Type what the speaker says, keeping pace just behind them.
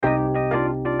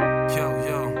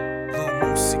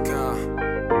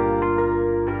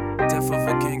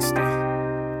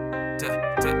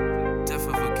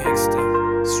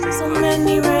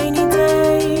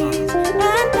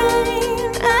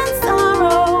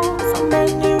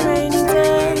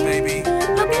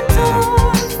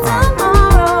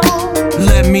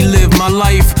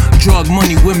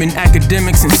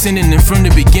academics and sinning. And from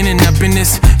the beginning I've been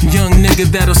this young nigga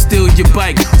that'll steal your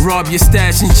bike, rob your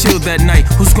stash and chill that night.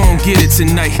 Who's gonna get it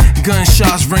tonight?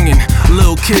 Gunshots ringing,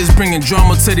 little kids bringing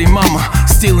drama to their mama,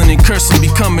 stealing and cursing,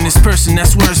 becoming this person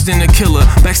that's worse than a killer,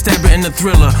 backstabber and a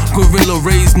thriller, gorilla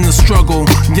raised in the struggle,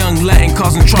 young Latin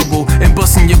causing trouble and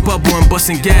busting your bubble and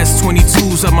busting gas.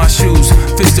 22s on my shoes,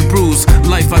 fisted bruise,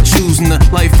 life I choose and the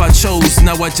life I chose.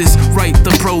 Now I just write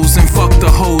the pros and fuck the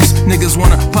hoes. Niggas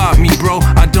wanna pop me, bro,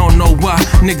 I don't know why.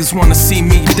 Niggas wanna see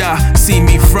me die, see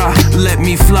me fry. Let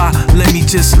me fly, let me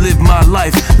just live my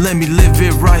life. Let me live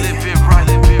it right. Let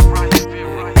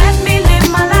me live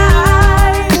my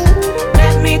life.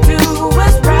 Let me do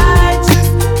what's righteous.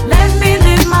 Let me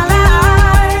live my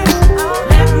life.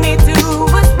 Let me do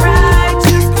what's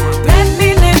righteous. Let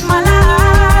me live my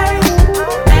life.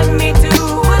 Let me do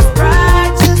what's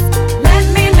righteous. Let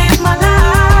me live my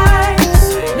life.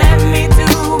 Let me do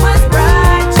what's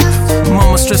righteous.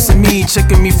 Mama stressing me,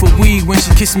 checking me for weed. When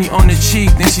she kissed me on the cheek,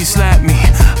 then she slapped me.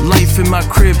 Life in my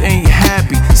crib ain't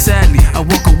happy. Sadly, I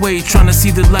walk away trying to see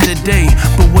the light of day,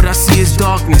 but what I see is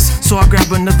darkness. So I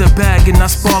grab another bag and I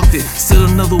sparked it. Still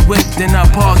another whip, then I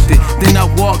parked it. Then I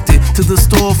walked it to the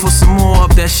store for some more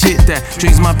of that shit that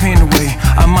drains my pain away.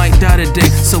 I might die today,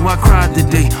 so I cried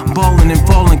today, bawling and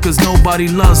falling cause nobody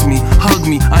loves me. Hug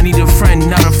me, I need a friend,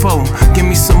 not a foe. Give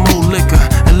me some more liquor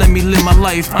and let me live my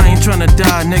life. I ain't tryna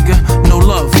die, nigga. No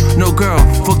love, no girl,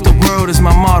 fuck the world is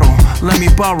my motto. Let me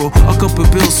borrow a couple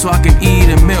bills so I can eat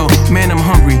a meal. Man, I'm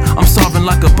hungry, I'm starving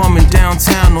like a bum in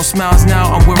downtown. No smiles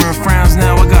now, I'm wearing frowns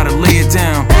now, I gotta lay it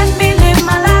down. Let me live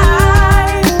my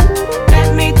life.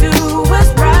 Let me do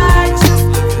what's righteous.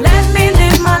 Let me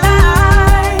live my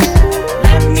life.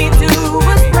 Let me do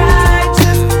what's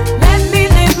righteous. Let me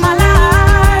live my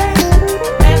life.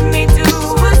 Let me do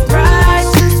what's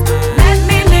righteous. Let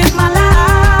me live my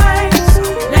life.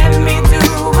 Let me do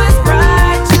what's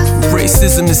righteous.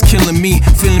 Racism is killing me,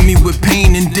 filling me with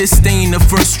pain and disdain. A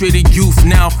frustrated youth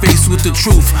now faced with the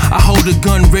truth. I hold a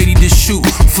gun ready to shoot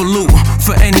for loot,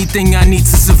 for anything I need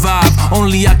to survive.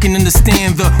 Only I can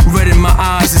understand the red in my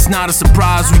eyes. It's not a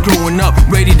surprise, we growing up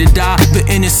ready to die. The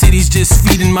inner city's just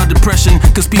feeding my depression,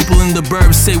 cause people in the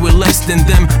burbs say we're less than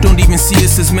them, don't even see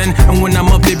us as men. And when I'm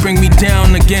up they bring me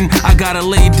down again. I gotta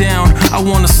lay down, I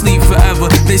wanna sleep forever.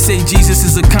 They say Jesus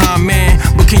is a kind man,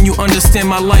 but can you understand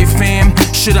my life, fam?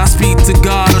 Should I speak to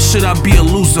God or should I be a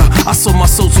loser? I sold my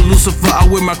soul to Lucifer, I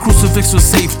wear my crucifix for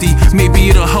safety. Maybe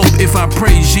it'll help if I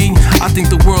pray, G. I think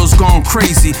the world's gone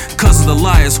crazy cause of the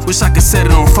liars. Wish I could set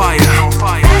it on fire.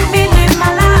 Let me